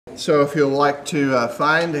So if you'll like to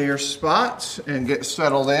find your spots and get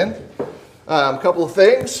settled in, a couple of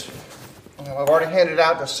things. I've already handed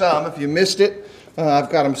out to some. If you missed it, I've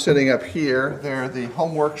got them sitting up here. They're the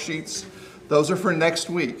homework sheets. Those are for next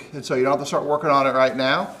week, and so you don't have to start working on it right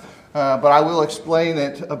now. But I will explain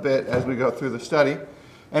it a bit as we go through the study.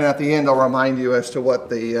 And at the end, I'll remind you as to what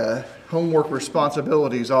the homework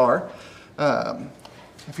responsibilities are.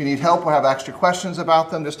 If you need help or have extra questions about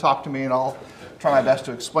them, just talk to me and I'll try my best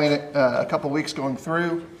to explain it a couple weeks going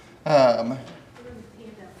through. Right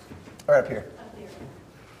up here.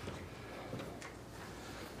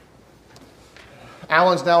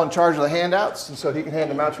 Alan's now in charge of the handouts, and so he can hand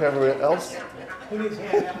them out to everybody else. Who needs a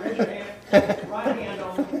handout? Raise your hand. Right hand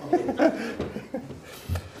only.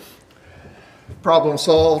 Problem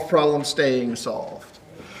solved, problem staying solved.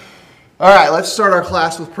 All right, let's start our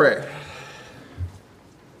class with prayer.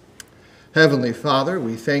 Heavenly Father,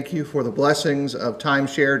 we thank you for the blessings of time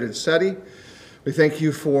shared in study. We thank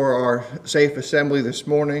you for our safe assembly this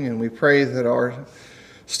morning, and we pray that our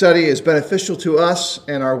study is beneficial to us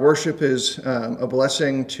and our worship is a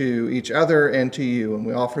blessing to each other and to you. And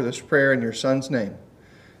we offer this prayer in your Son's name.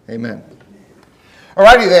 Amen.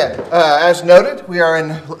 Alrighty then, as noted, we are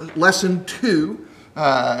in lesson 2,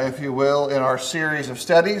 if you will, in our series of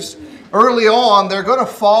studies. Early on, they're going to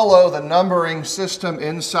follow the numbering system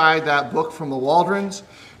inside that book from the Waldrons,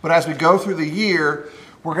 but as we go through the year,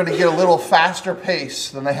 we're going to get a little faster pace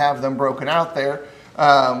than they have them broken out there.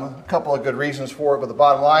 A couple of good reasons for it, but the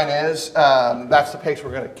bottom line is that's the pace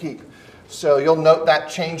we're going to keep. So you'll note that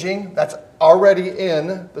changing. That's already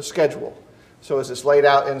in the schedule. So as it's laid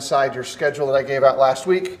out inside your schedule that I gave out last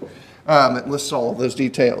week, it lists all of those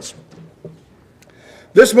details.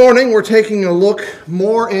 This morning, we're taking a look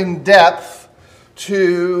more in depth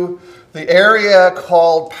to the area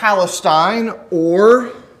called Palestine,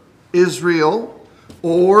 or Israel,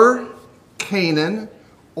 or Canaan,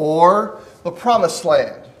 or the Promised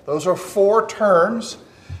Land. Those are 4 terms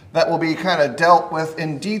that will be kind of dealt with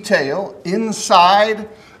in detail inside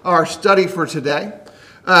our study for today.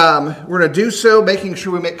 We're going to do so making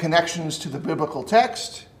sure we make connections to the biblical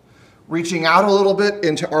text, reaching out a little bit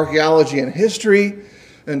into archaeology and history,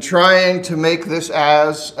 and trying to make this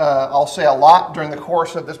as, I'll say a lot during the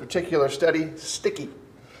course of this particular study, sticky.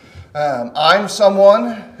 I'm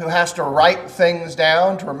someone who has to write things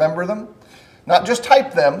down to remember them, not just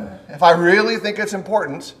type them. If I really think it's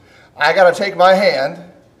important, I got to take my hand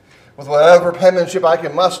with whatever penmanship I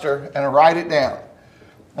can muster and write it down.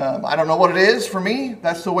 I don't know what it is for me.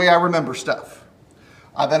 That's the way I remember stuff.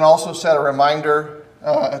 I then also set a reminder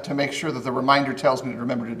to make sure that the reminder tells me to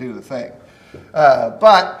remember to do the thing.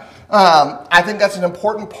 But I think that's an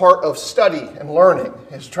important part of study and learning,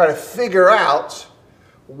 is to try to figure out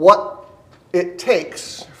what it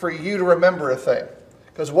takes for you to remember a thing.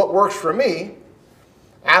 Because what works for me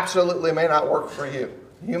absolutely may not work for you.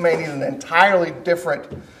 You may need an entirely different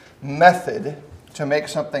method to make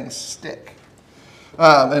something stick.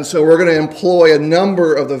 And so we're going to employ a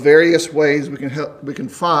number of the various ways we can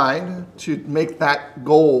find to make that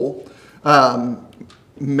goal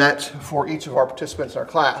met for each of our participants in our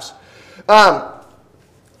class.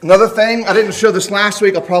 Another thing, I didn't show this last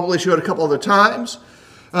week. I'll probably show it a couple other times.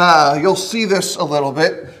 You'll see this a little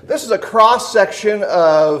bit. This is a cross-section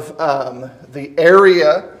of the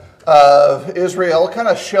area of Israel, kind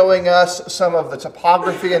of showing us some of the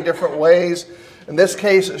topography in different ways. In this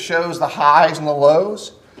case, it shows the highs and the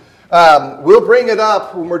lows. We'll bring it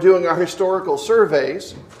up when we're doing our historical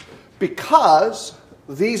surveys because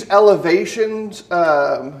these elevations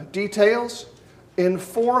details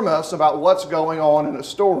inform us about what's going on in a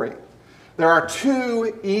story. There are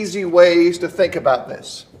 2 easy ways to think about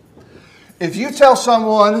this. If you tell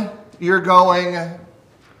someone you're going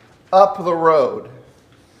up the road,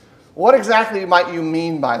 what exactly might you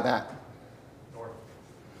mean by that?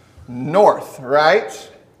 North,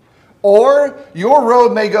 right? Or your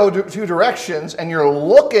road may go 2 directions and you're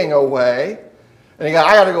looking away and you go,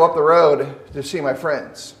 I got to go up the road to see my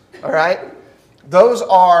friends. All right? Those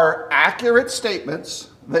are accurate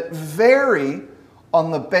statements that vary on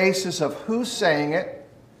the basis of who's saying it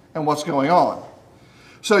and what's going on.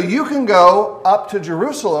 So you can go up to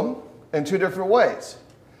Jerusalem in 2 different ways.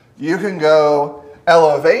 You can go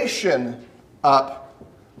elevation up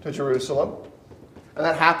to Jerusalem, and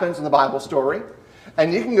that happens in the Bible story.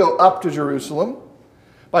 And you can go up to Jerusalem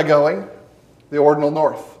by going the ordinal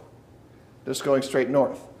north, just going straight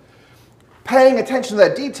north. Paying attention to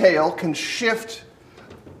that detail can shift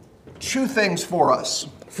 2 things for us.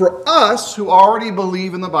 For us who already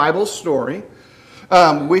believe in the Bible story,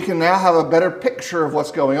 we can now have a better picture of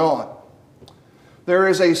what's going on. there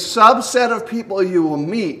is a subset of people you will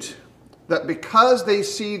meet that because they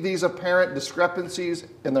see these apparent discrepancies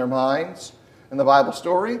in their minds in the Bible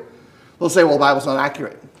story, they'll say, well, the Bible's not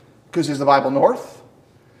accurate. Because is the Bible north,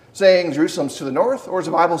 saying Jerusalem's to the north, or is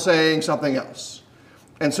the Bible saying something else?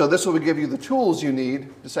 And so this will give you the tools you need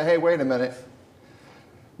to say, hey, wait a minute.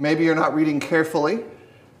 Maybe you're not reading carefully.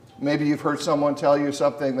 Maybe you've heard someone tell you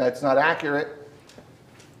something that's not accurate.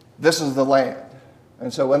 This is the land.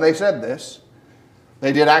 And so when they said this,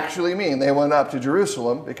 they did actually mean they went up to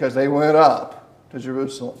Jerusalem because they went up to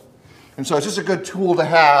Jerusalem. And so it's just a good tool to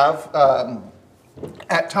have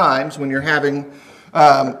at times when you're having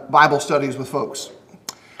Bible studies with folks.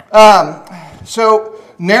 So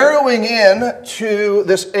narrowing in to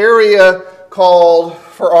this area called,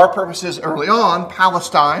 for our purposes early on,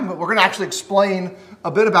 Palestine, but we're going to actually explain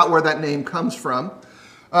a bit about where that name comes from.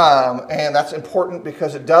 And that's important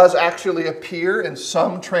because it does actually appear in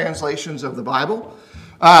some translations of the Bible.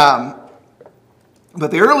 But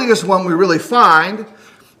the earliest one we really find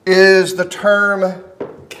is the term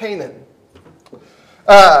Canaan.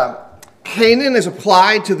 Canaan is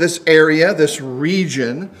applied to this area, this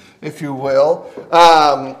region, if you will,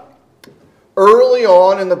 early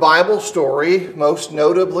on in the Bible story, most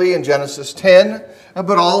notably in Genesis 10,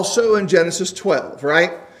 but also in Genesis 12,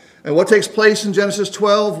 right? And what takes place in Genesis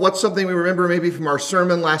 12? What's something we remember maybe from our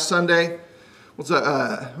sermon last Sunday? Was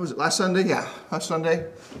it last Sunday? Yeah, last Sunday.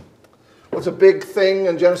 What's a big thing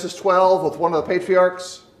in Genesis 12 with one of the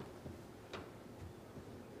patriarchs?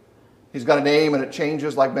 He's got a name and it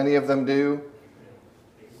changes like many of them do.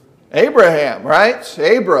 Abraham, right?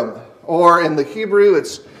 Abram. Or in the Hebrew,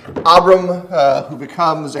 it's Abram, who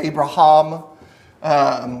becomes Abraham.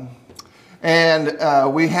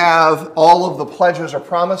 And we have all of the pledges or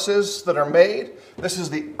promises that are made. This is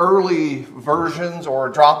the early versions or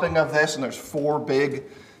dropping of this, and there's 4 big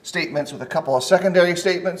statements with a couple of secondary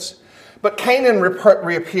statements. But Canaan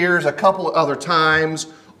reappears a couple of other times,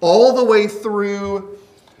 all the way through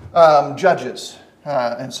Judges.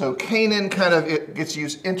 And so Canaan kind of it gets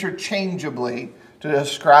used interchangeably to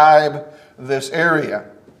describe this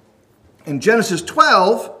area. In Genesis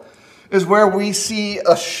 12 is where we see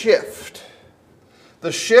a shift.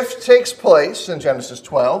 The shift takes place in Genesis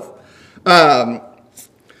 12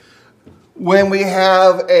 when we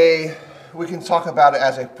have we can talk about it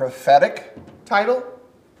as a prophetic title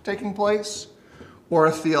taking place or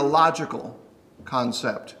a theological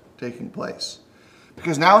concept taking place.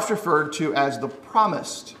 Because now it's referred to as the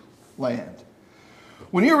promised land.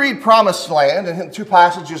 When you read promised land, and 2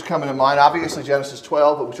 passages come into mind, obviously Genesis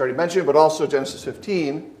 12, which we already mentioned, but also Genesis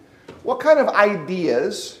 15, what kind of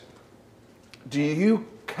ideas do you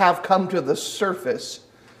have come to the surface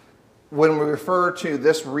when we refer to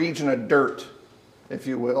this region of dirt, if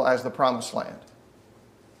you will, as the promised land?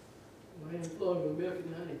 Land flowing with milk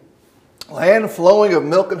and honey. Land flowing of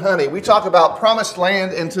milk and honey. We talk about promised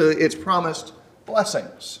land into its promised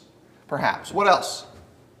blessings, perhaps. What else?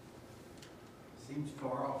 Seems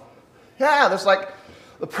far off. Yeah, there's like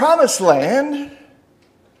the promised land.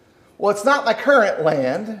 Well, it's not my current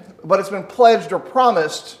land, but it's been pledged or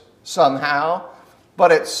promised somehow,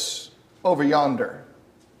 but it's over yonder.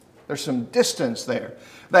 There's some distance there.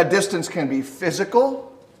 That distance can be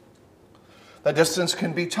physical. That distance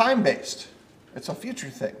can be time-based. It's a future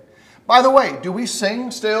thing. By the way, do we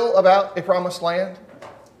sing still about a promised land?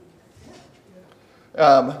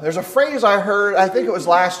 There's a phrase I heard, I think it was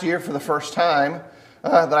last year for the first time,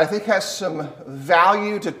 that I think has some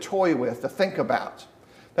value to toy with, to think about.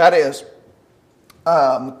 That is,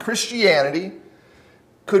 Christianity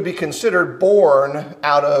could be considered born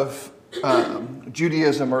out of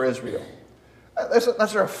Judaism or Israel.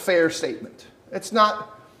 That's a fair statement. It's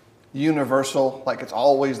not universal, like it's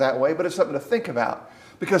always that way, but it's something to think about.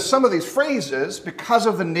 Because some of these phrases, because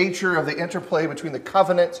of the nature of the interplay between the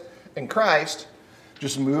covenant and Christ,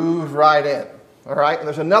 just move right in. All right? And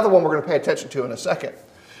there's another one we're going to pay attention to in a second.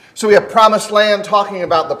 So we have promised land talking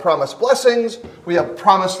about the promised blessings. We have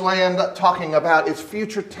promised land talking about its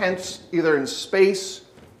future tense, either in space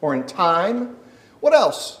or in time. What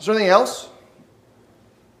else? Is there anything else?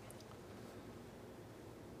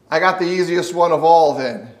 I got the easiest one of all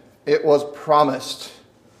then. It was promised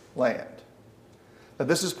land. That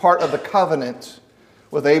this is part of the covenant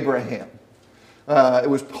with Abraham. It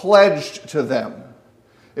was pledged to them.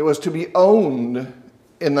 It was to be owned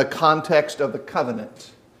in the context of the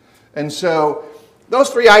covenant. And so those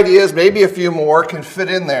 3 ideas, maybe a few more, can fit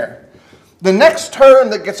in there. The next term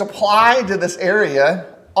that gets applied to this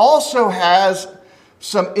area also has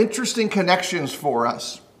some interesting connections for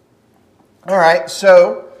us. All right,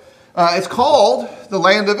 so it's called the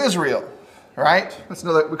land of Israel, right? Let's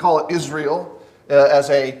know that we call it Israel as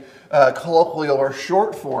a colloquial or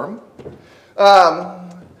short form.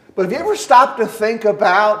 But have you ever stopped to think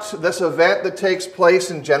about this event that takes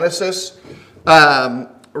place in Genesis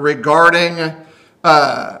regarding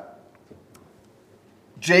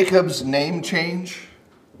Jacob's name change?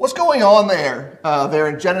 What's going on there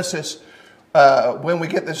in Genesis when we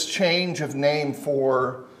get this change of name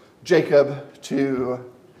for Jacob to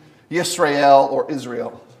Yisrael or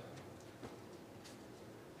Israel?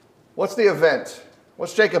 What's the event?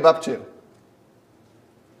 What's Jacob up to?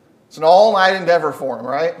 It's an all-night endeavor for him,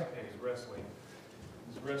 right? Yeah, he's wrestling.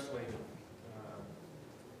 He's wrestling,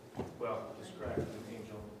 described as an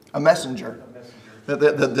angel. A messenger. A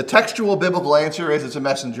messenger. The textual biblical answer is it's a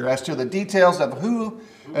messenger. As to the details of who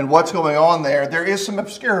and what's going on there is some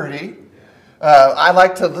obscurity. I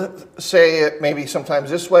like to say it maybe sometimes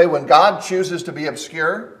this way. When God chooses to be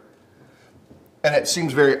obscure, and it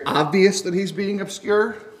seems very obvious that he's being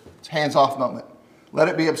obscure, it's a hands-off moment. Let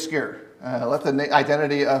it be obscure. Let the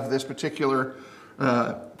identity of this particular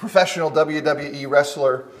professional WWE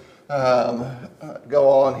wrestler go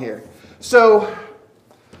on here. So,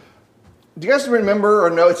 do you guys remember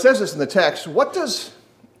or know, it says this in the text, what does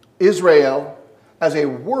Israel as a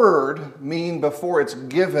word mean before it's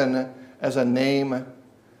given as a name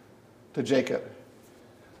to Jacob?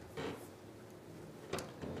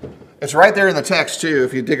 It's right there in the text too,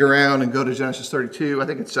 if you dig around and go to Genesis 32, I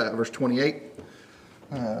think it's verse 28.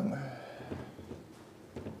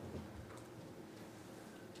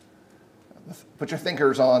 Put your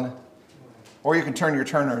thinkers on, or you can turn your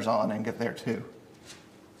turners on and get there too.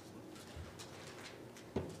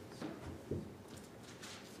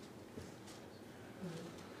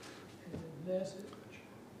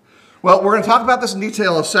 Well, we're going to talk about this in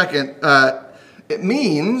detail in a second. It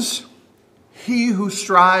means he who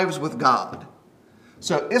strives with God.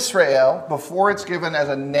 So Israel, before it's given as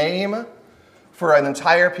a name for an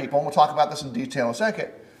entire people, and we'll talk about this in detail in a second,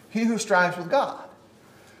 he who strives with God.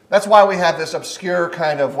 That's why we have this obscure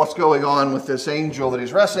kind of what's going on with this angel that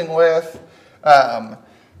he's wrestling with,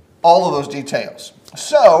 all of those details.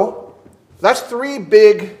 So that's three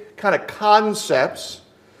big kind of concepts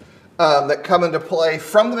that come into play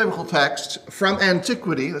from the biblical text, from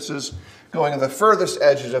antiquity. This is going to the furthest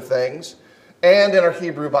edges of things, and in our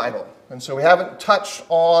Hebrew Bible. And so we haven't touched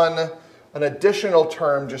on an additional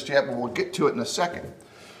term just yet, but we'll get to it in a second.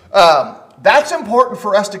 That's important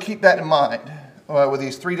for us to keep that in mind. With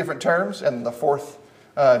these three different terms, and the fourth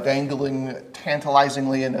dangling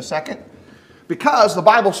tantalizingly in a second. Because the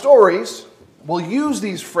Bible stories will use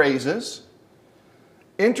these phrases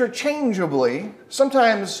interchangeably,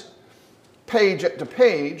 sometimes page to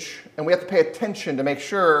page, and we have to pay attention to make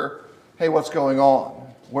sure, hey, what's going on?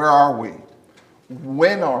 Where are we?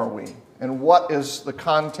 When are we? And what is the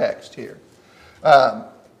context here?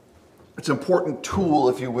 It's an important tool,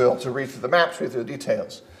 if you will, to read through the maps, read through the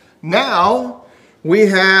details. Now, we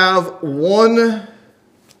have one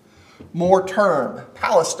more term,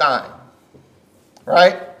 Palestine,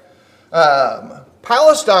 right?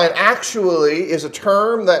 Palestine actually is a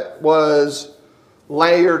term that was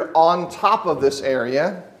layered on top of this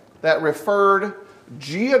area that referred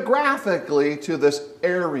geographically to this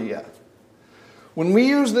area. When we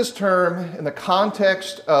use this term in the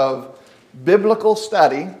context of biblical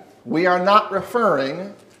study, we are not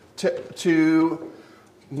referring to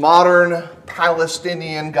modern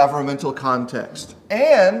Palestinian governmental context.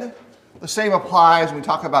 And the same applies when we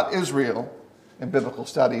talk about Israel in biblical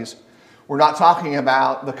studies. We're not talking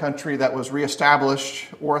about the country that was reestablished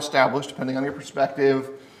or established, depending on your perspective,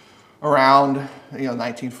 around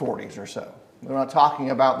 1940s or so. We're not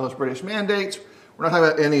talking about those British mandates. We're not talking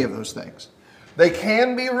about any of those things. They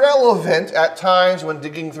can be relevant at times when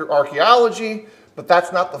digging through archaeology, but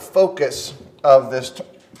that's not the focus of this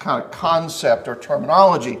kind of concept or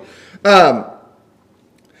terminology.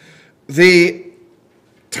 The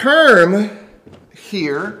term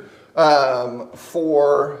here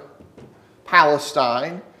for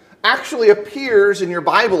Palestine actually appears in your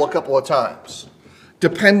Bible a couple of times,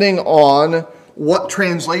 depending on what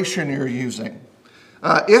translation you're using.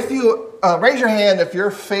 If you raise your hand if your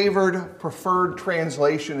preferred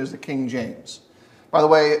translation is the King James. By the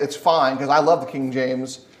way, it's fine because I love the King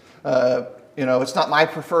James. It's not my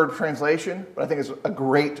preferred translation, but I think it's a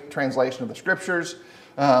great translation of the scriptures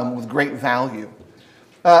with great value.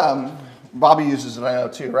 Bobby uses it, I know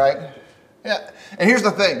too, right? Yeah. And here's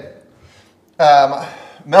the thing.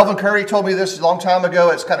 Melvin Curry told me this a long time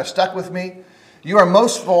ago. It's kind of stuck with me. You are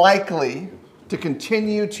most likely to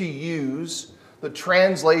continue to use the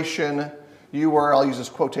translation you were, I'll use this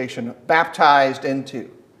quotation, baptized into.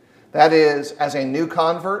 That is, as a new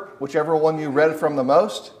convert, whichever one you read from the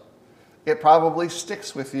most, it probably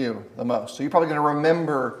sticks with you the most. So you're probably going to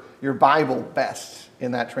remember your Bible best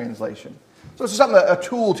in that translation. So it's something, a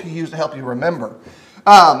tool to use to help you remember.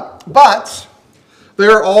 But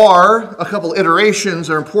there are a couple iterations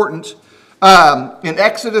that are important. In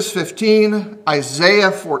Exodus 15,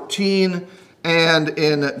 Isaiah 14, and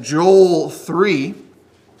in Joel 3,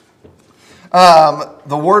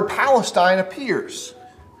 the word Palestine appears.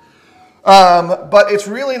 But it's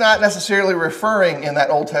really not necessarily referring in that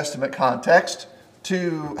Old Testament context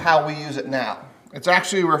to how we use it now. It's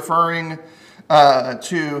actually referring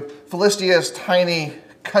to Philistia's tiny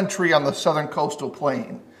country on the southern coastal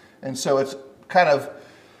plain. And so it's kind of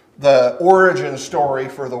the origin story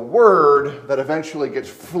for the word that eventually gets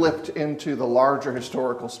flipped into the larger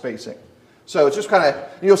historical spacing. So it's just kind of,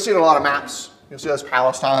 you'll see it in a lot of maps. You'll see that's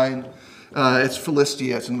Palestine. It's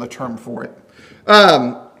Philistia, it's another term for it.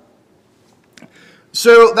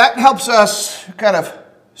 So that helps us kind of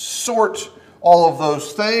sort all of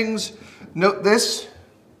those things. Note this,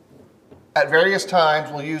 at various times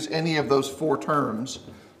we'll use any of those four terms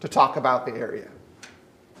to talk about the area.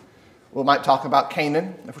 We might talk about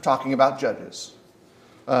Canaan if we're talking about Judges,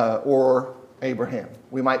 or Abraham.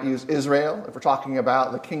 We might use Israel if we're talking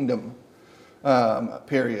about the kingdom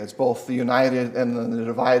periods, both the united and then the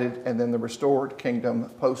divided and then the restored kingdom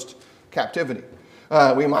post-captivity.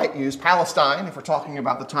 We might use Palestine if we're talking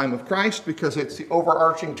about the time of Christ because it's the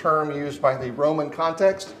overarching term used by the Roman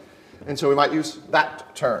context, and so we might use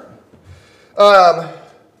that term.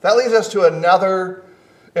 That leads us to another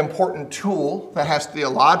important tool that has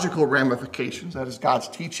theological ramifications, that is God's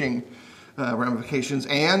teaching ramifications,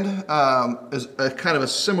 and is a kind of a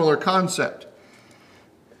similar concept.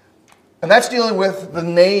 And that's dealing with the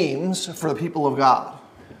names for the people of God.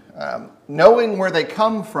 Knowing where they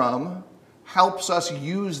come from helps us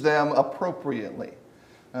use them appropriately,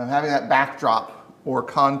 having that backdrop or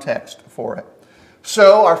context for it.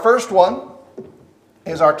 So our first one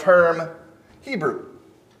is our term Hebrew.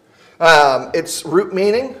 Its root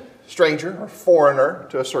meaning, stranger or foreigner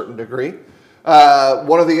to a certain degree.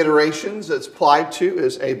 One of the iterations it's applied to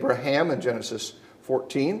is Abraham in Genesis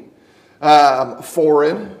 14.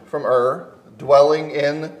 Foreign from dwelling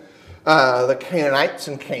in the Canaanites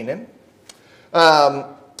in Canaan.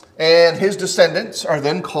 And his descendants are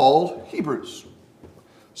then called Hebrews.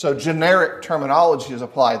 So generic terminology is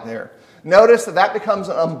applied there. Notice that becomes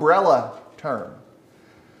an umbrella term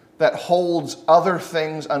that holds other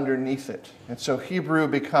things underneath it. And so Hebrew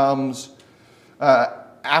becomes,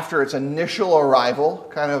 after its initial arrival,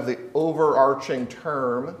 kind of the overarching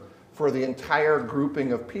term for the entire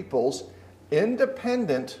grouping of peoples,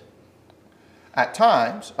 independent at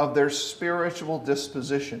times of their spiritual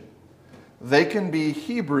disposition. They can be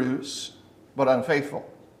Hebrews, but unfaithful,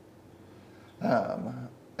 and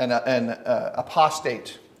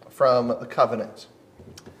apostate from the covenant.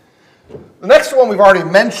 The next one we've already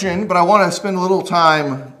mentioned, but I want to spend a little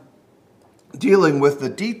time dealing with the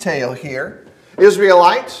detail here.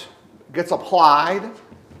 Israelite gets applied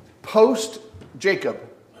post-Jacob.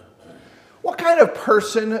 What kind of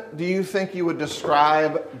person do you think you would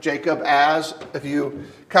describe Jacob as if you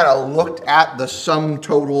kind of looked at the sum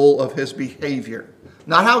total of his behavior?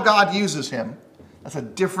 Not how God uses him. That's a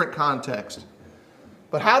different context.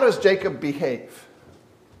 But how does Jacob behave?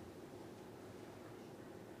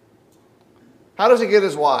 How does he get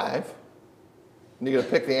his wife? And you're going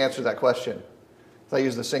to pick the answer to that question. So I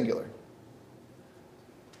use the singular.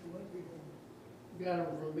 Got him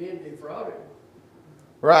from being defrauded.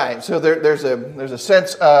 Right. So there's a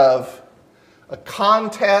sense of a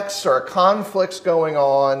context or a conflict going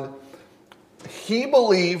on. He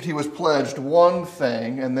believed he was pledged one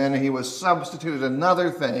thing, and then he was substituted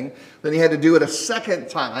another thing. Then he had to do it a second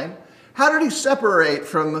time. How did he separate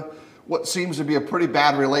from what seems to be a pretty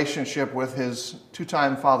bad relationship with his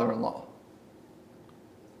two-time father-in-law?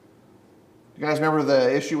 You guys remember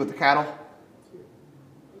the issue with the cattle?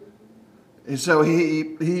 And so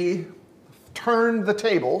he turned the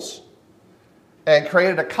tables and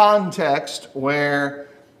created a context where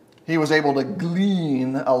he was able to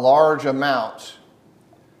glean a large amount.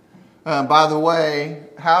 By the way,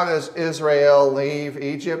 how does Israel leave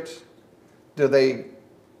Egypt? Do they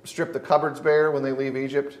strip the cupboards bare when they leave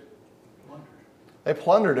Egypt? They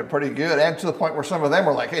plundered it pretty good, and to the point where some of them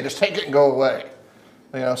were like, hey, just take it and go away.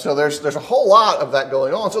 You know, so there's a whole lot of that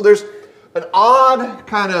going on. So there's an odd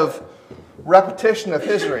kind of repetition of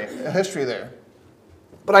history there.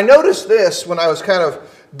 But I noticed this when I was kind of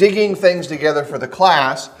digging things together for the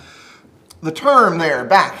class. The term there,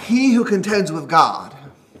 back, he who contends with God.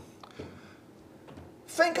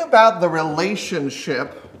 Think about the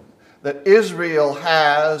relationship that Israel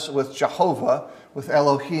has with Jehovah with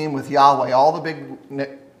Elohim, with Yahweh, all the big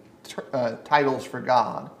titles for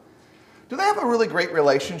God, do they have a really great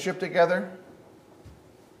relationship together?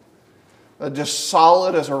 Just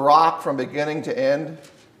solid as a rock from beginning to end?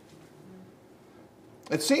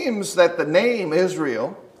 It seems that the name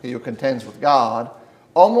Israel, he who contends with God,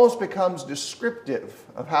 almost becomes descriptive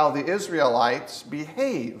of how the Israelites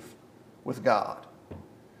behave with God.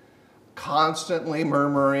 Constantly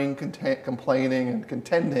murmuring, complaining, and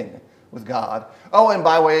contending with God. Oh, and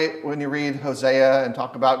by the way, when you read Hosea and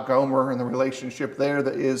talk about Gomer and the relationship there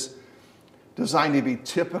that is designed to be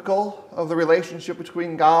typical of the relationship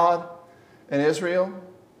between God and Israel,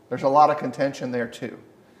 there's a lot of contention there too.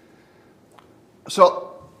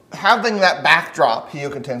 So having that backdrop, he who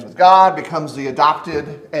contends with God, becomes the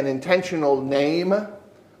adopted and intentional name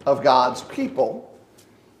of God's people.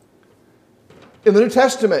 In the New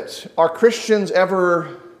Testament, are Christians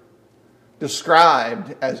ever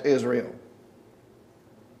described as Israel?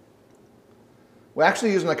 We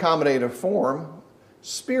actually use an accommodative form,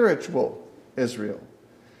 spiritual Israel.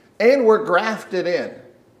 And we're grafted in.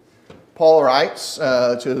 Paul writes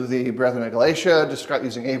to the brethren of Galatia,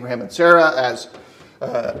 using Abraham and Sarah as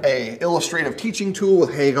an illustrative teaching tool,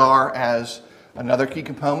 with Hagar as another key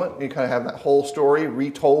component. You kind of have that whole story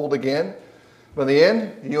retold again. But in the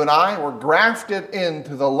end, you and I were grafted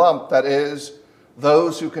into the lump that is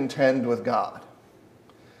those who contend with God.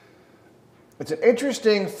 It's an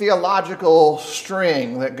interesting theological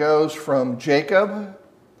string that goes from Jacob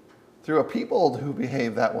through a people who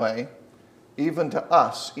behave that way, even to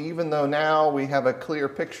us, even though now we have a clear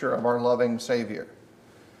picture of our loving Savior.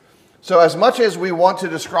 So as much as we want to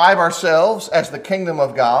describe ourselves as the kingdom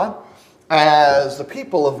of God, as the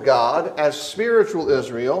people of God, as spiritual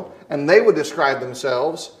Israel, and they would describe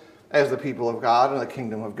themselves as the people of God and the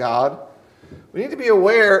kingdom of God, we need to be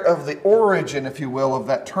aware of the origin, if you will, of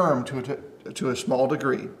that term to a small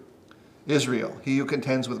degree. Israel, he who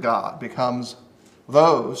contends with God, becomes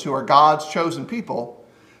those who are God's chosen people,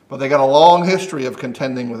 but they got a long history of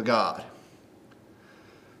contending with God.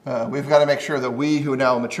 We've got to make sure that we who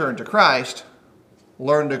now mature into Christ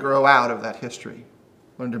learn to grow out of that history,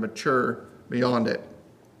 learn to mature beyond it.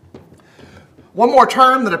 One more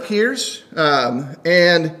term that appears,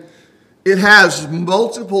 and it has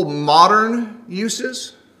multiple modern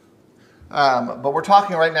uses, but we're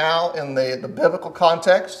talking right now in the biblical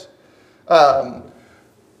context.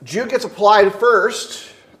 Jew gets applied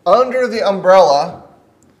first under the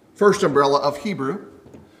first umbrella of Hebrew.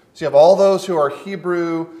 So you have all those who are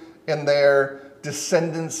Hebrew in their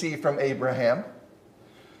descendancy from Abraham.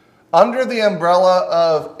 Under the umbrella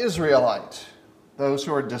of Israelite, those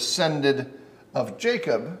who are descended of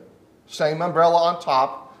Jacob, same umbrella on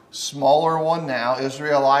top, smaller one now,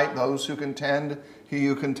 Israelite, those who contend, he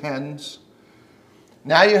who contends.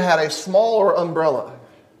 Now you had a smaller umbrella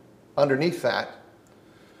underneath that,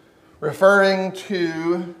 referring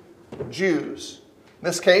to Jews. In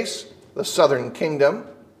this case, the southern kingdom.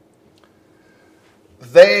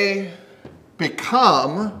 They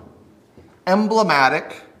become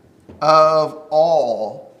emblematic of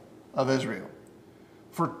all of Israel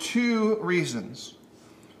for two reasons.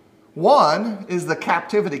 One is the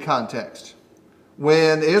captivity context.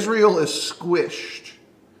 When Israel is squished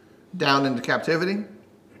down into captivity,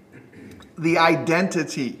 the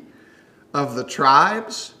identity of the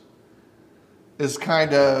tribes is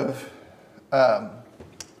kind of,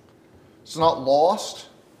 it's not lost,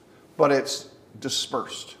 but it's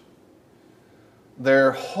dispersed.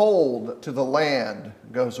 Their hold to the land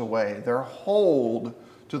goes away. Their hold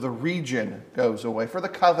to the region goes away. For the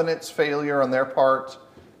covenant's failure on their part,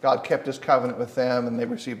 God kept his covenant with them and they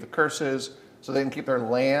received the curses, so they didn't keep their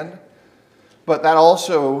land. But that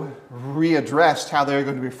also readdressed how they're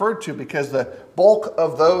going to be referred to, because the bulk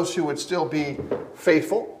of those who would still be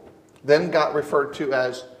faithful then got referred to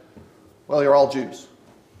as, well, you're all Jews.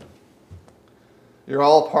 You're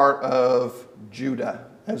all part of Judah,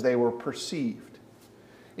 as they were perceived.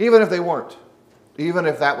 Even if they weren't, even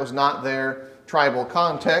if that was not their tribal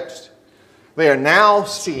context, they are now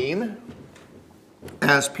seen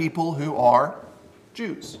as people who are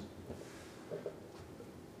Jews.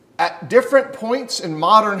 At different points in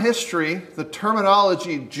modern history, the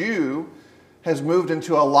terminology Jew has moved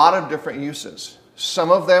into a lot of different uses.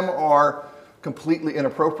 Some of them are completely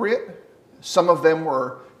inappropriate. Some of them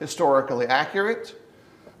were historically accurate.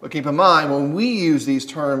 But keep in mind, when we use these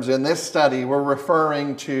terms in this study, we're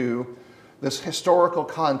referring to this historical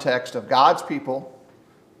context of God's people,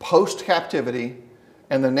 post-captivity,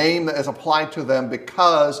 and the name that is applied to them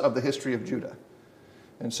because of the history of Judah.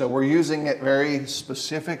 And so we're using it very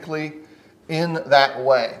specifically in that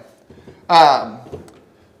way.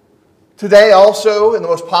 To Today also, in the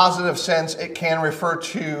most positive sense, it can refer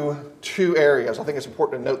to two areas. I think it's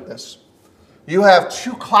important to note this. You have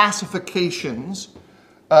two classifications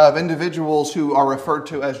of individuals who are referred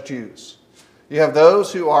to as Jews. You have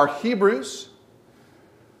those who are Hebrews,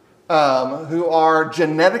 who are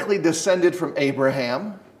genetically descended from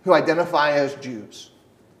Abraham, who identify as Jews.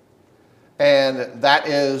 And that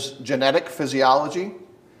is genetic physiology.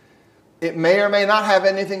 It may or may not have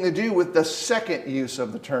anything to do with the second use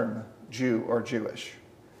of the term Jew or Jewish.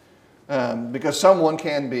 Because someone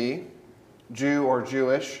can be Jew or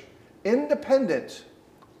Jewish independent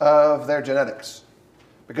of their genetics.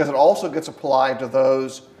 Because it also gets applied to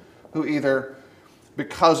those who either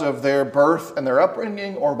because of their birth and their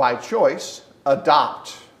upbringing or by choice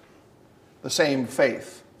adopt the same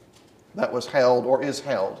faith that was held or is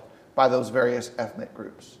held by those various ethnic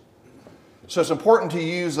groups. So it's important to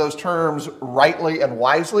use those terms rightly and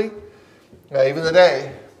wisely. Even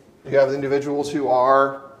today, you have individuals who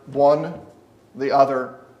are one, the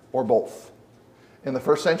other, or both. In the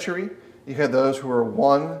first century, you had those who were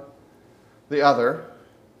one, the other,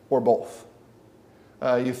 or both.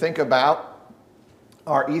 You think about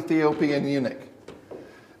our Ethiopian eunuch.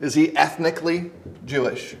 Is he ethnically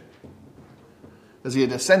Jewish? Is he a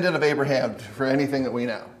descendant of Abraham for anything that we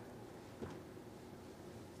know?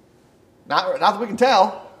 Not that we can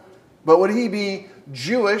tell, but would he be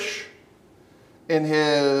Jewish in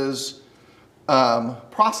his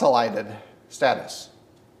proselyted status?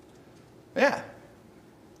 Yeah.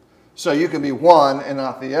 So you can be one and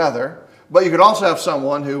not the other, but you could also have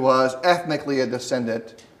someone who was ethnically a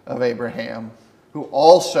descendant of Abraham, who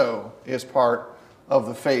also is part of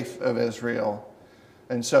the faith of Israel.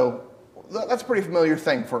 And so that's a pretty familiar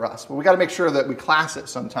thing for us. But we got to make sure that we class it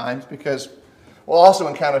sometimes, because we'll also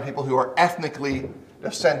encounter people who are ethnically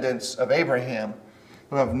descendants of Abraham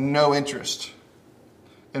who have no interest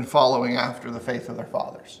in following after the faith of their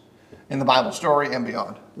fathers in the Bible story and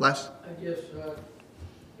beyond. Les? I guess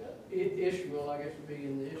Ishmael, I guess, would be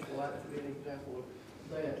in the Ishmaelites would be an example of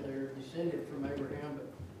that. They're descended from Abraham, but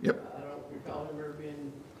Yep. I don't recall them ever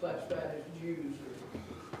being classified as Jews.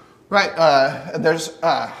 Right. There's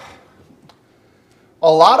a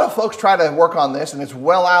lot of folks try to work on this, and it's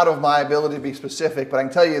well out of my ability to be specific, but I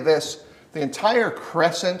can tell you this. The entire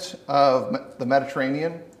crescent of the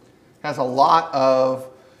Mediterranean has a lot of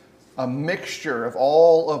a mixture of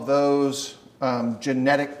all of those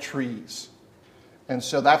genetic trees. And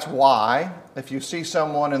so that's why if you see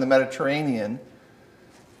someone in the Mediterranean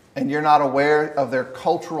and you're not aware of their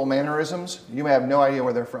cultural mannerisms, you may have no idea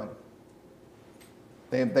where they're from.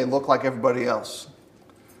 They look like everybody else.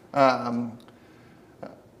 I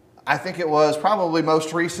think it was probably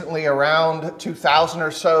most recently around 2000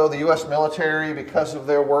 or so, the U.S. military, because of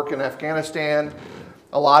their work in Afghanistan,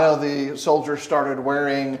 a lot of the soldiers started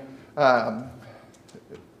wearing,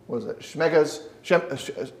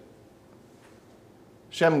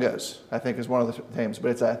 Shemgas, I think is one of the names,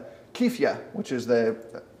 but it's a kifya, which is the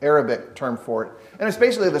Arabic term for it. And it's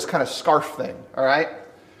basically this kind of scarf thing, all right?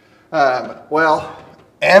 Well,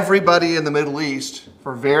 everybody in the Middle East,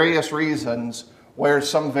 for various reasons, wears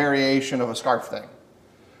some variation of a scarf thing.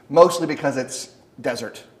 Mostly because it's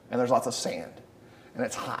desert, and there's lots of sand, and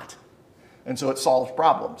it's hot. And so it solves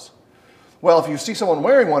problems. Well, if you see someone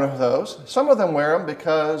wearing one of those, some of them wear them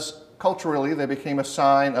because culturally they became a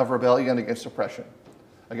sign of rebellion against oppression,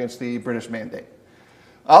 against the British mandate.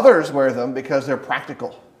 Others wear them because they're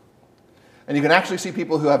practical. And you can actually see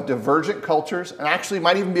people who have divergent cultures and actually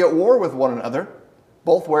might even be at war with one another,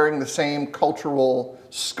 both wearing the same cultural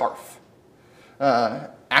scarf.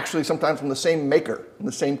 Actually, sometimes from the same maker, and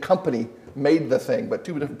the same company made the thing, but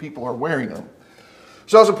two different people are wearing them.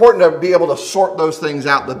 So it's important to be able to sort those things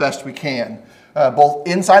out the best we can, both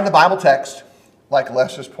inside the Bible text, like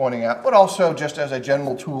Les is pointing out, but also just as a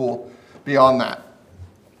general tool beyond that.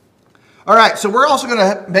 All right, so we're also going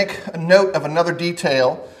to make a note of another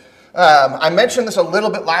detail. I mentioned this a little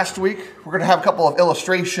bit last week. We're going to have a couple of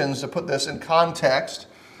illustrations to put this in context.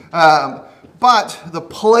 But the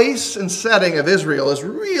place and setting of Israel is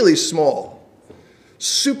really small,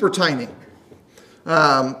 super tiny.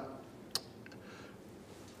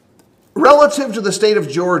 Relative to the state of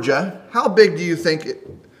Georgia, how big do you think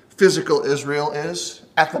physical Israel is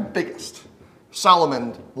at the biggest?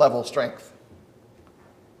 Solomon level strength.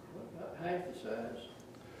 About half the size.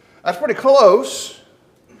 That's pretty close.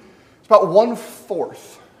 It's about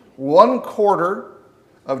 1/4. 1/4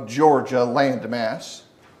 of Georgia landmass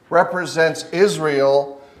represents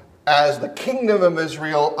Israel as the kingdom of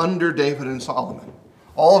Israel under David and Solomon.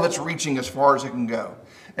 All of it's reaching as far as it can go.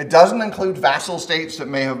 It doesn't include vassal states that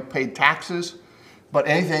may have paid taxes, but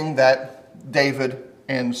anything that David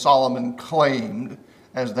and Solomon claimed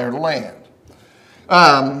as their land.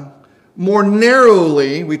 More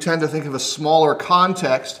narrowly, we tend to think of a smaller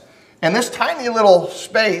context, and this tiny little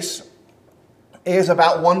space is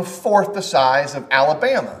about 1/4 the size of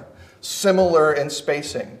Alabama, similar in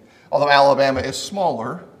spacing, although Alabama is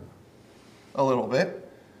smaller a little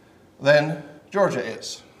bit than Georgia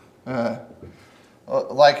is.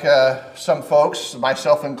 Like some folks,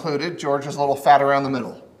 myself included, Georgia's a little fat around the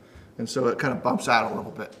middle, and so it kind of bumps out a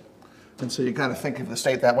little bit. And so you kind of think of the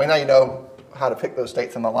state that way. Now you know how to pick those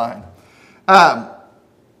states on the line. But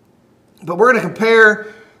we're going to compare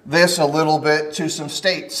this a little bit to some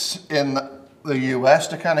states in the U.S.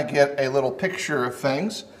 to kind of get a little picture of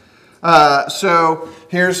things. So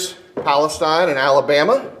here's Palestine and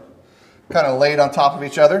Alabama, kind of laid on top of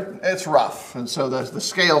each other. It's rough, and so the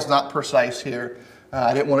scale's not precise here.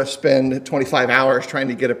 I didn't want to spend 25 hours trying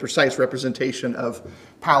to get a precise representation of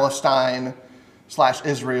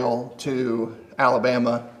Palestine/Israel to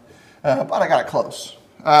Alabama, but I got it close.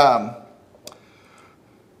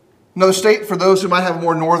 Another state, for those who might have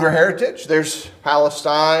more northern heritage, there's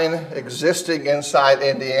Palestine existing inside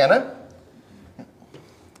Indiana.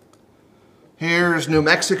 Here's New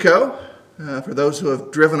Mexico, for those who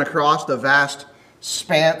have driven across the vast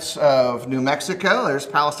expanse of New Mexico. There's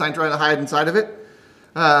Palestine trying to hide inside of it.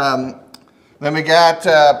 Then we got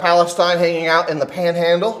Palestine hanging out in the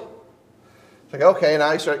Panhandle. It's like, okay,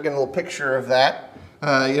 now you start getting a little picture of that.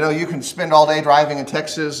 You can spend all day driving in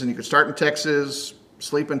Texas, and you could start in Texas,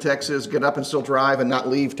 sleep in Texas, get up and still drive and not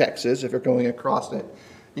leave Texas if you're going across it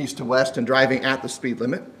east to west and driving at the speed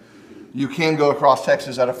limit. You can go across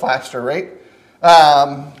Texas at a faster rate.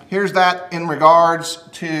 Here's that in regards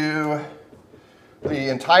to the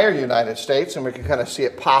entire United States, and we can kind of see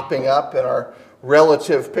it popping up in our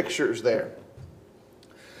relative pictures there.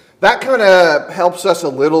 That kind of helps us a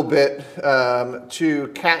little bit to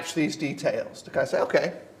catch these details, to kind of say,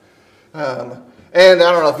 okay. And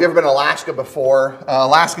I don't know if you've ever been to Alaska before.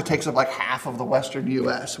 Alaska takes up like half of the western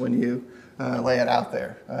U.S. when you lay it out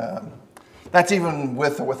there. That's even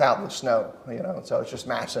with or without the snow, so it's just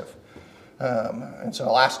massive. And so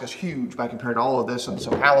Alaska's huge by compared to all of this, and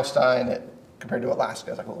so Palestine, compared to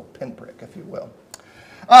Alaska, is like a little pinprick, if you will.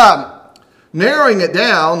 Narrowing it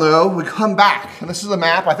down, though, we come back, and this is a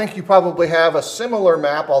map. I think you probably have a similar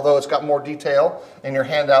map, although it's got more detail in your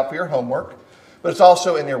handout for your homework, but it's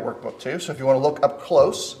also in your workbook too, so if you want to look up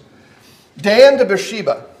close. Dan to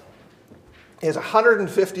Beersheba is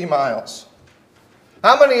 150 miles.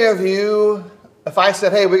 How many of you, if I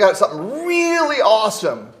said, hey, we got something really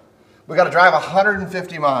awesome, we got to drive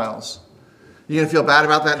 150 miles, you going to feel bad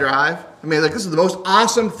about that drive? I mean, like, this is the most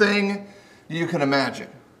awesome thing you can imagine.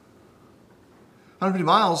 150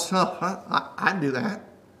 miles, I'd do that.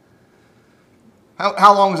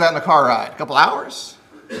 How long was that in a car ride? A couple hours?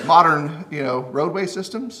 Modern, roadway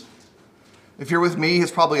systems. If you're with me,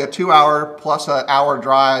 it's probably a 2-hour plus an hour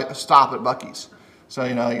drive stop at Buc-ee's. So,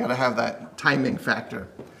 you got to have that timing factor.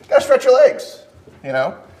 Got to stretch your legs,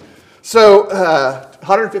 So,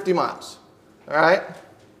 150 miles, all right?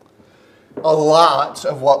 A lot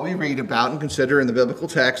of what we read about and consider in the biblical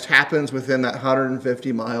text happens within that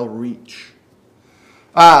 150-mile reach.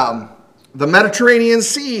 The Mediterranean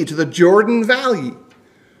Sea to the Jordan Valley,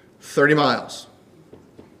 30 miles.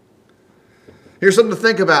 Here's something to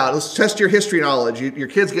think about. Let's test your history knowledge. Your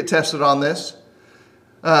kids get tested on this.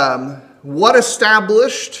 What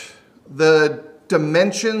established the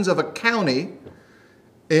dimensions of a county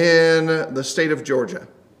in the state of Georgia?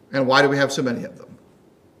 And why do we have so many of them?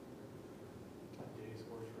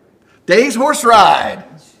 Day's horse ride.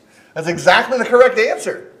 That's exactly the correct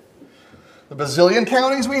answer. The bazillion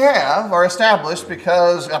counties we have are established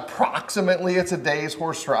because approximately it's a day's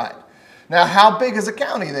horse ride. Now, how big is a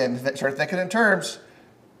county then? Start thinking in terms.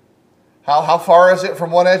 How far is it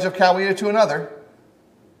from one edge of Coweta to another?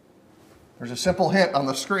 There's a simple hint on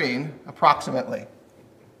the screen, approximately.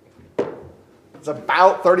 It's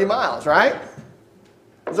about 30 miles, right?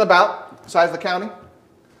 It's about the size of the county.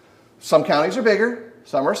 Some counties are bigger,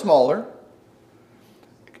 some are smaller.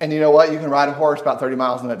 And you know what? You can ride a horse about 30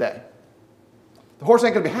 miles in a day. The horse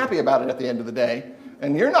ain't going to be happy about it at the end of the day,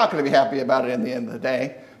 and you're not going to be happy about it in the end of the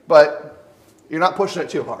day, but you're not pushing it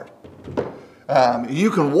too hard.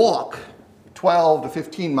 You can walk 12 to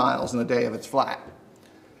 15 miles in a day if it's flat.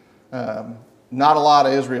 Not a lot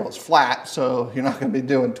of Israel is flat, so you're not going to be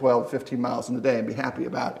doing 12 to 15 miles in a day and be happy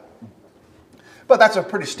about it. But that's a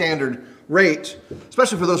pretty standard rate,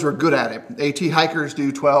 especially for those who are good at it. AT hikers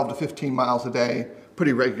do 12 to 15 miles a day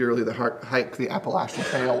pretty regularly. They hike the Appalachian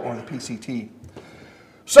Trail or the PCT.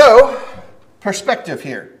 So, perspective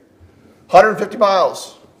here. 150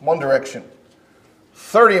 miles, one direction.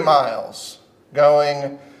 30 miles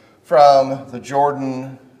going from the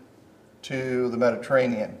Jordan to the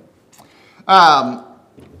Mediterranean. Gaza,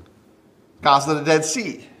 the Dead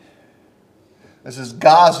Sea. This is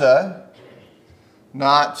Gaza,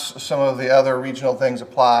 not some of the other regional things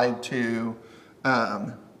applied to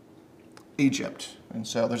Egypt. And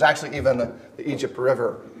so there's actually even the Egypt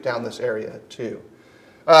River down this area too.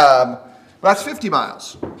 That's 50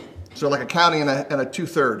 miles. So like a county and a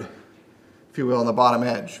two-third, if you will, on the bottom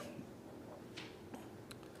edge.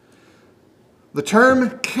 The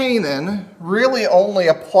term Canaan really only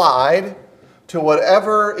applied to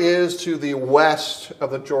whatever is to the west of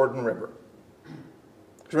the Jordan River.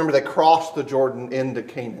 Because remember, they crossed the Jordan into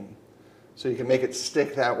Canaan. So you can make it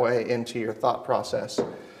stick that way into your thought process.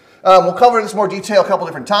 We'll cover this in more detail a couple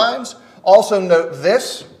different times. Also note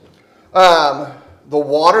this. The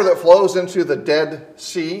water that flows into the Dead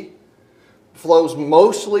Sea flows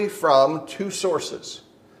mostly from two sources.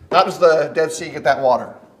 How does the Dead Sea get that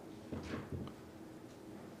water?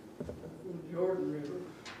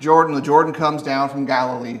 The Jordan comes down from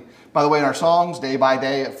Galilee. By the way, in our songs, day by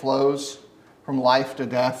day, it flows from life to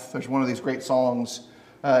death. There's one of these great songs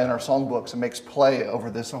in our songbooks that makes play over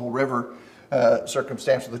this whole river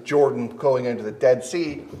circumstance of the Jordan going into the Dead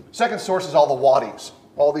Sea. Second source is all the wadis,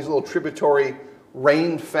 all these little tributary,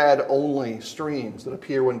 rain-fed only streams that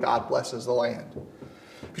appear when God blesses the land.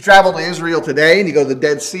 If you travel to Israel today and you go to the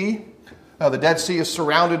Dead Sea is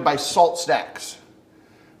surrounded by salt stacks.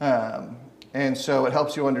 And so it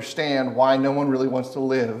helps you understand why no one really wants to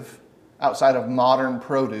live outside of modern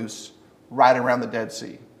produce right around the Dead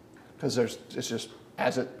Sea. Because it's just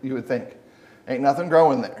as you would think. Ain't nothing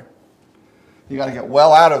growing there. You got to get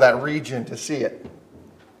well out of that region to see it.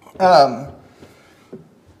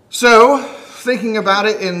 So, thinking about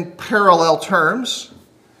it in parallel terms.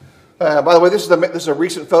 By the way, this is a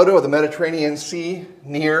recent photo of the Mediterranean Sea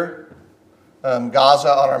near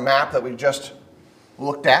Gaza on our map that we just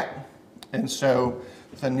looked at. And so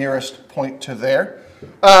the nearest point to there.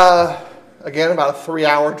 Again, about a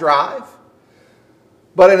 3-hour drive.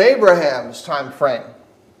 But in Abraham's time frame,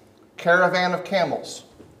 caravan of camels,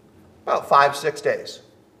 about 5-6 days.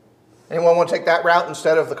 Anyone want to take that route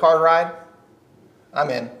instead of the car ride? I'm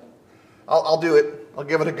in. I'll do it. I'll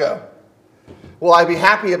give it a go. Will I be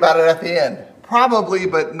happy about it at the end? Probably,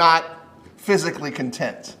 but not physically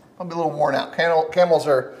content. I'll be a little worn out. Camels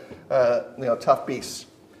are tough beasts.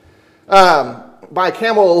 By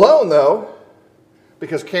camel alone, though,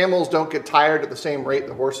 because camels don't get tired at the same rate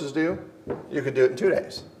the horses do, you could do it in 2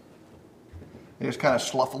 days. You just kind of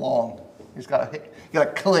slough along. You got to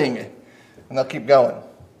cling, and they'll keep going.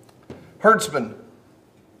 Herdsman,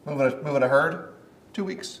 moving a herd, 2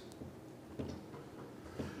 weeks.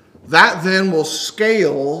 That then will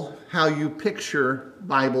scale how you picture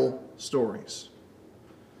Bible stories.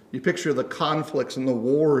 You picture the conflicts and the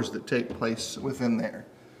wars that take place within there.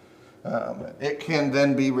 It can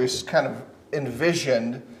then be kind of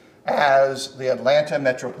envisioned as the Atlanta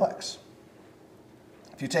Metroplex.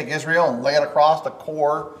 If you take Israel and lay it across the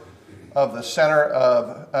core of the center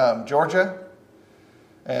of Georgia,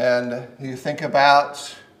 and you think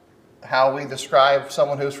about how we describe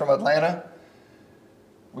someone who's from Atlanta,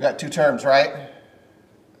 we got two terms, right?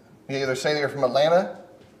 You either say they're from Atlanta,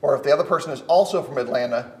 or if the other person is also from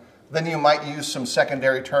Atlanta, then you might use some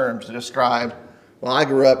secondary terms to describe, well, I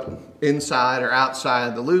grew up inside or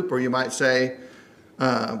outside the loop, or you might say,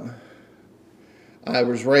 I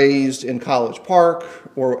was raised in College Park,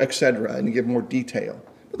 or etc., and you give more detail.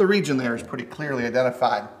 But the region there is pretty clearly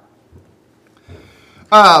identified.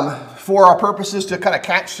 For our purposes to kind of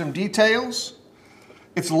catch some details,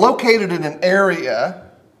 it's located in an area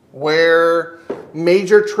where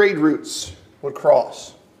major trade routes would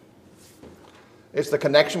cross. It's the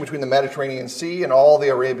connection between the Mediterranean Sea and all the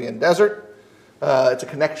Arabian Desert. It's a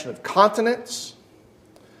connection of continents.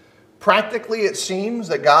 Practically, it seems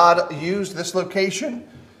that God used this location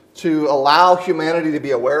to allow humanity to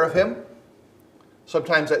be aware of him.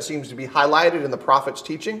 Sometimes that seems to be highlighted in the prophet's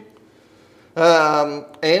teaching.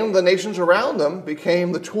 And the nations around them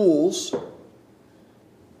became the tools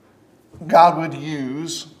God would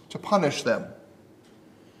use to punish them,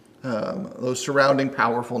 those surrounding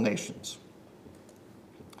powerful nations.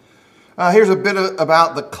 Here's a bit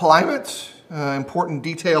about the climate, important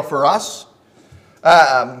detail for us.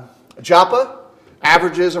 Joppa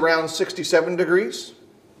averages around 67 degrees.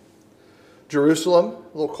 Jerusalem,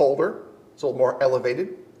 a little colder, it's a little more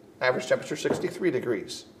elevated. Average temperature 63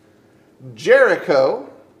 degrees.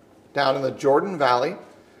 Jericho, down in the Jordan Valley,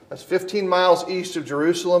 that's 15 miles east of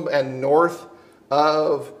Jerusalem and north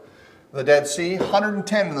of the Dead Sea,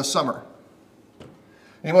 110 in the summer.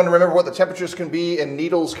 Anyone remember what the temperatures can be in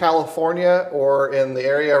Needles, California, or in the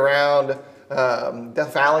area around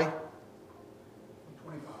Death Valley?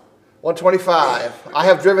 125. I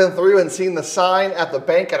have driven through and seen the sign at the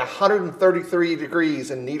bank at 133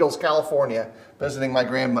 degrees in Needles, California, visiting my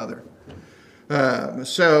grandmother.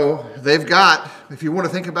 So they've got, if you want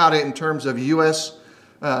to think about it in terms of U.S.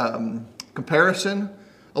 Comparison,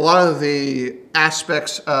 a lot of the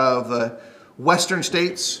aspects of the western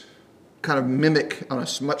states kind of mimic on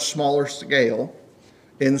a much smaller scale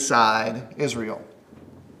inside Israel.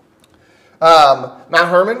 Mount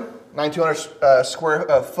Hermon, 9,200 square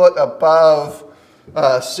foot above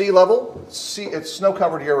sea level. It's snow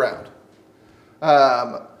covered year round.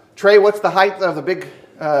 Trey, what's the height of the big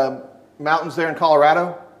mountains there in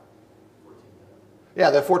Colorado?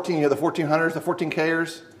 Yeah, the 1400s, the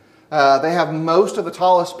 14Kers. They have most of the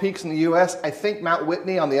tallest peaks in the U.S. I think Mount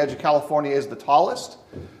Whitney on the edge of California is the tallest,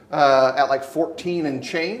 at like 14 and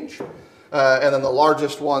change. And then the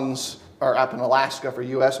largest ones are up in Alaska for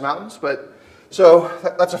U.S. mountains. So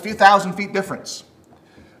that's a few thousand feet difference.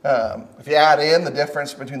 If you add in the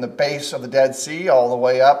difference between the base of the Dead Sea all the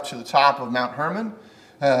way up to the top of Mount Hermon,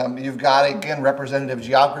 you've got, again, representative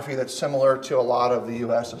geography that's similar to a lot of the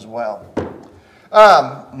U.S. as well.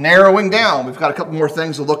 Narrowing down, we've got a couple more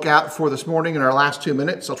things to look at for this morning in our last 2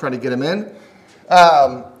 minutes. I'll try to get them in.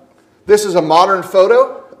 This is a modern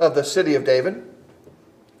photo of the city of David,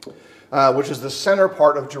 which is the center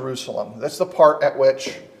part of Jerusalem. That's the part at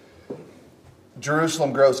which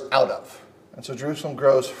Jerusalem grows out of. And so Jerusalem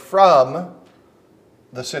grows from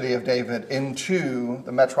the city of David into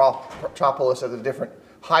the metropolis at the different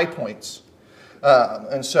high points.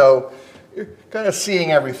 And so you're kind of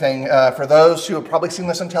seeing everything. For those who have probably seen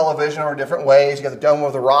this on television or different ways, you got the Dome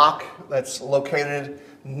of the Rock that's located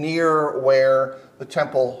near where the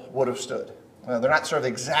temple would have stood. They're not sort of the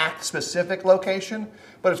exact specific location,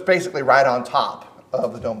 but it's basically right on top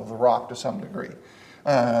of the Dome of the Rock to some degree.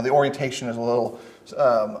 The orientation is a little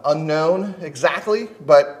unknown exactly,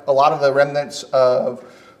 but a lot of the remnants of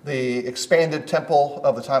the expanded temple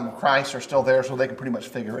of the time of Christ are still there, so they can pretty much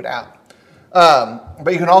figure it out.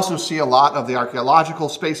 But you can also see a lot of the archaeological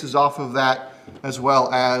spaces off of that, as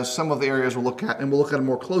well as some of the areas we'll look at, and we'll look at them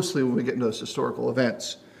more closely when we get into those historical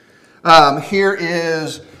events. Here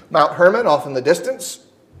is Mount Hermon off in the distance.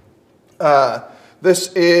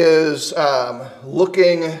 This is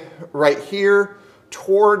looking right here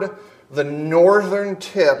toward the northern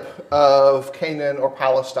tip of Canaan or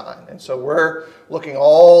Palestine. And so we're looking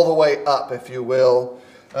all the way up, if you will.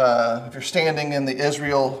 If you're standing in the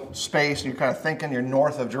Israel space and you're kind of thinking you're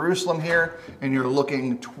north of Jerusalem here, and you're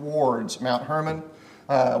looking towards Mount Hermon,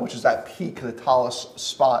 which is that peak, the tallest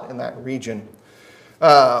spot in that region.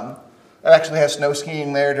 It actually has snow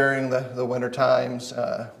skiing there during the winter times.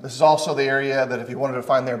 This is also the area that if you wanted to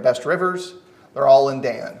find their best rivers, they're all in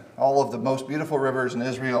Dan. All of the most beautiful rivers in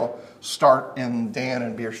Israel start in Dan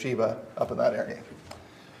and Beersheba up in that area.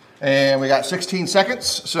 And we got 16 seconds,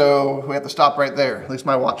 so we have to stop right there. At least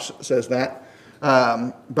my watch says that.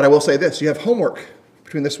 But I will say this, you have homework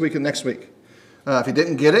between this week and next week. If you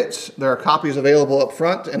didn't get it, there are copies available up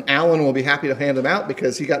front, and Alan will be happy to hand them out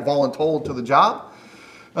because he got voluntold to the job.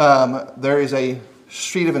 There is a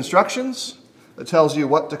sheet of instructions that tells you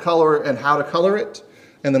what to color and how to color it,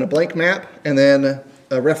 and then a blank map, and then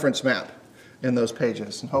a reference map in those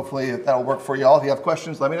pages. And hopefully that'll work for you all. If you have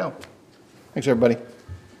questions, let me know. Thanks, everybody.